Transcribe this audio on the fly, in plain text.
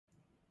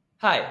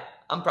Hi,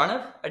 I'm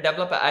Pranav, a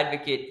developer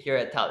advocate here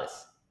at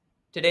Thales.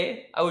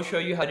 Today, I will show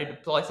you how to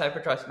deploy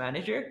CipherTrust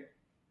Manager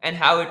and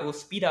how it will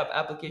speed up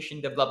application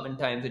development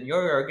times in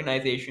your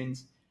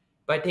organizations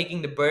by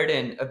taking the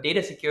burden of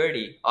data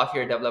security off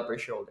your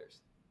developers' shoulders.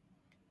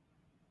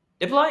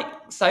 Deploying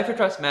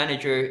CipherTrust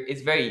Manager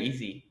is very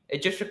easy.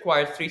 It just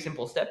requires three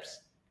simple steps.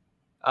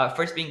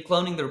 First being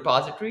cloning the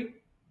repository,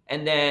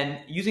 and then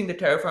using the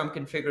Terraform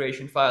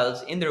configuration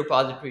files in the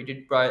repository to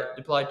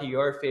deploy to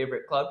your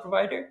favorite cloud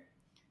provider.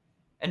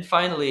 And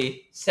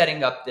finally,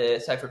 setting up the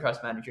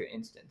CipherTrust Manager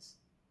instance.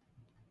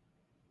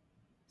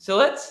 So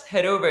let's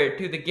head over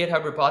to the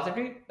GitHub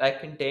repository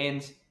that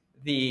contains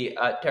the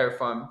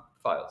Terraform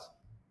files.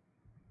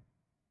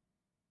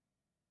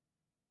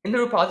 In the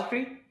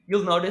repository,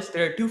 you'll notice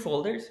there are two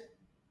folders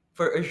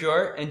for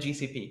Azure and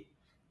GCP.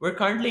 We're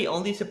currently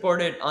only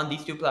supported on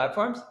these two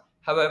platforms.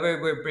 However,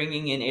 we're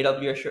bringing in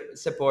AWS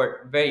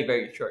support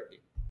very shortly.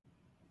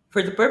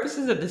 For the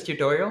purposes of this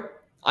tutorial,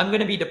 I'm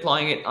going to be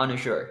deploying it on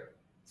Azure.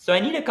 So I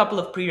need a couple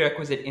of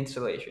prerequisite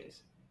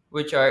installations,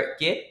 which are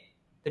Git,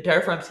 the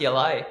Terraform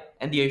CLI,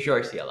 and the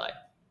Azure CLI.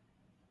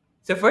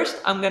 So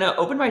first, I'm going to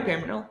open my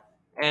terminal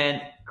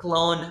and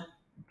clone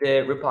the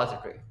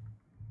repository.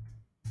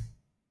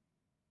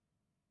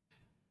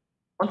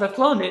 Once I've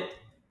cloned it,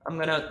 I'm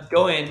going to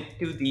go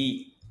into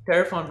the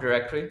Terraform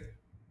directory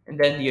and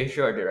then the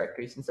Azure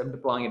directory since I'm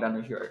deploying it on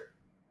Azure.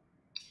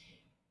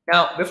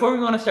 Now, before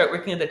we want to start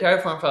working on the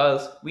Terraform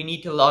files, we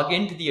need to log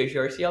into the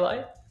Azure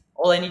CLI.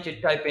 All I need to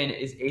type in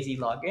is az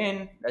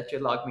login. That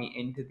should log me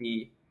into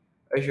the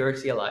Azure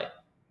CLI.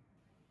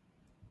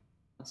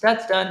 Once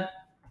that's done,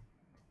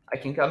 I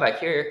can come back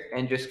here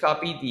and just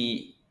copy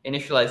the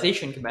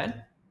initialization command,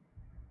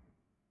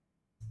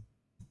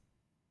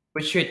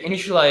 which should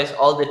initialize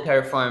all the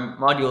Terraform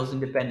modules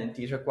and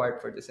dependencies required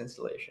for this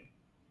installation.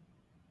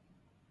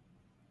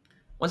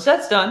 Once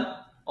that's done,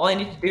 all I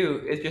need to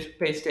do is just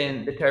paste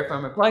in the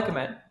Terraform apply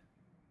command.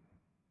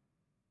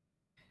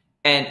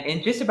 And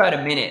in just about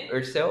a minute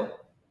or so,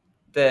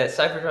 the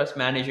CipherTrust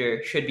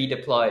Manager should be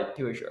deployed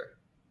to Azure.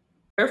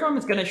 Terraform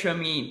is going to show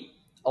me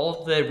all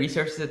of the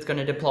resources it's going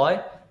to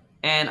deploy,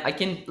 and I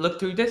can look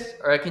through this,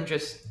 or I can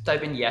just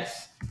type in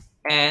yes.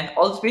 And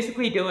all it's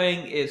basically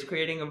doing is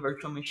creating a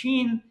virtual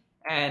machine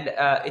and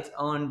its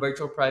own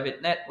virtual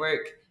private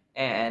network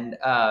and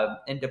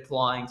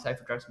deploying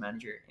CipherTrust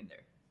Manager in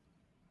there.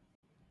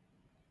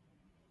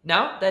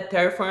 Now that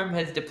Terraform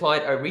has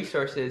deployed our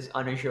resources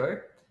on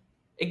Azure,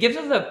 it gives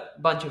us a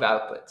bunch of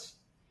outputs.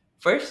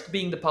 First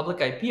being the public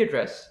IP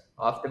address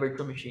of the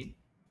virtual machine.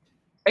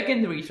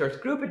 Second, the resource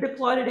group it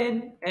deployed it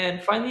in.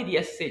 And finally,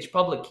 the SSH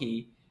public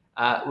key,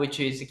 which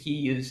is the key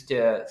used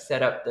to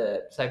set up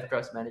the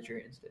CipherTrust Manager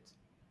instance.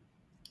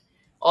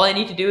 All I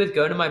need to do is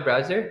go to my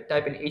browser,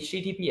 type in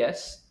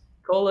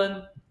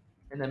https://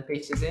 and then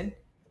paste this in.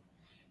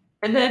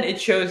 And then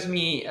it shows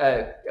me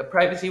a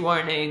privacy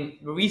warning.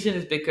 The reason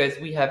is because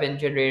we haven't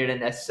generated an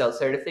SSL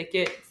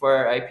certificate for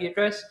our IP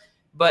address,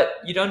 but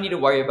you don't need to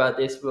worry about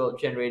this. We'll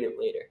generate it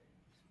later.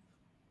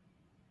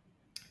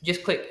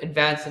 Just click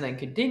advanced and then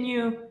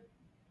continue.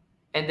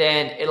 And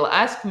then it'll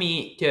ask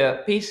me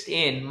to paste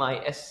in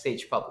my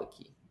SSH public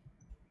key.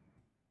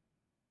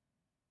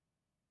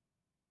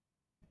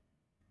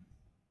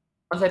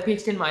 Once I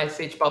paste in my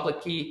SSH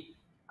public key,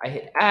 I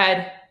hit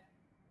add.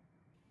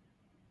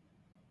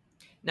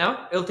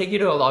 Now it'll take you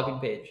to a login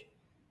page.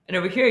 And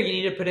over here, you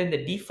need to put in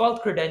the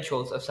default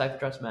credentials of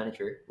CipherTrust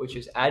Manager, which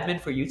is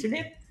admin for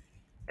username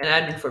and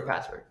admin for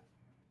password.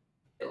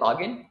 Hit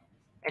login.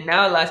 And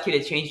now it'll ask you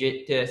to change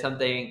it to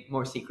something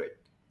more secret.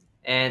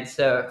 And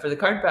so for the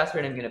current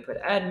password, I'm going to put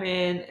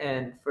admin,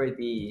 and for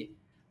the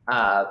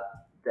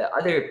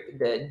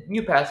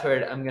new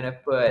password, I'm going to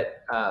put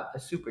a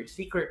super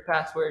secret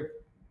password.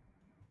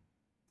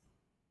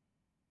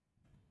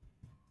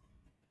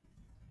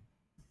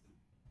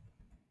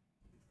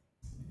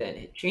 Then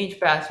hit change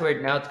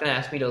password. Now it's going to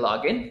ask me to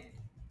log in,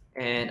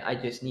 and I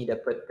just need to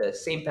put the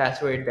same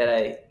password that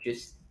I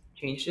just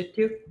changed it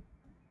to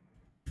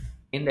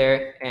in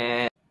there.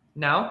 And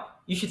now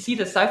you should see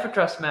the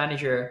CipherTrust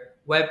Manager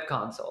web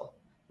console,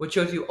 which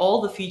shows you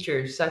all the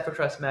features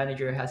CipherTrust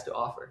Manager has to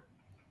offer.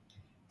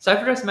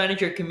 CipherTrust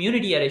Manager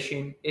Community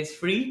Edition is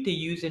free to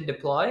use and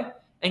deploy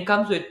and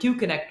comes with two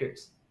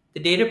connectors, the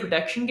Data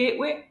Protection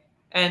Gateway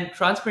and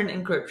Transparent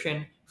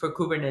Encryption for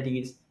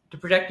Kubernetes to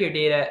protect your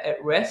data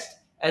at rest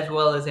as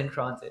well as in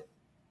transit.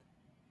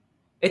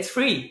 It's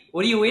free.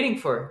 What are you waiting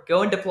for?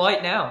 Go and deploy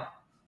it now.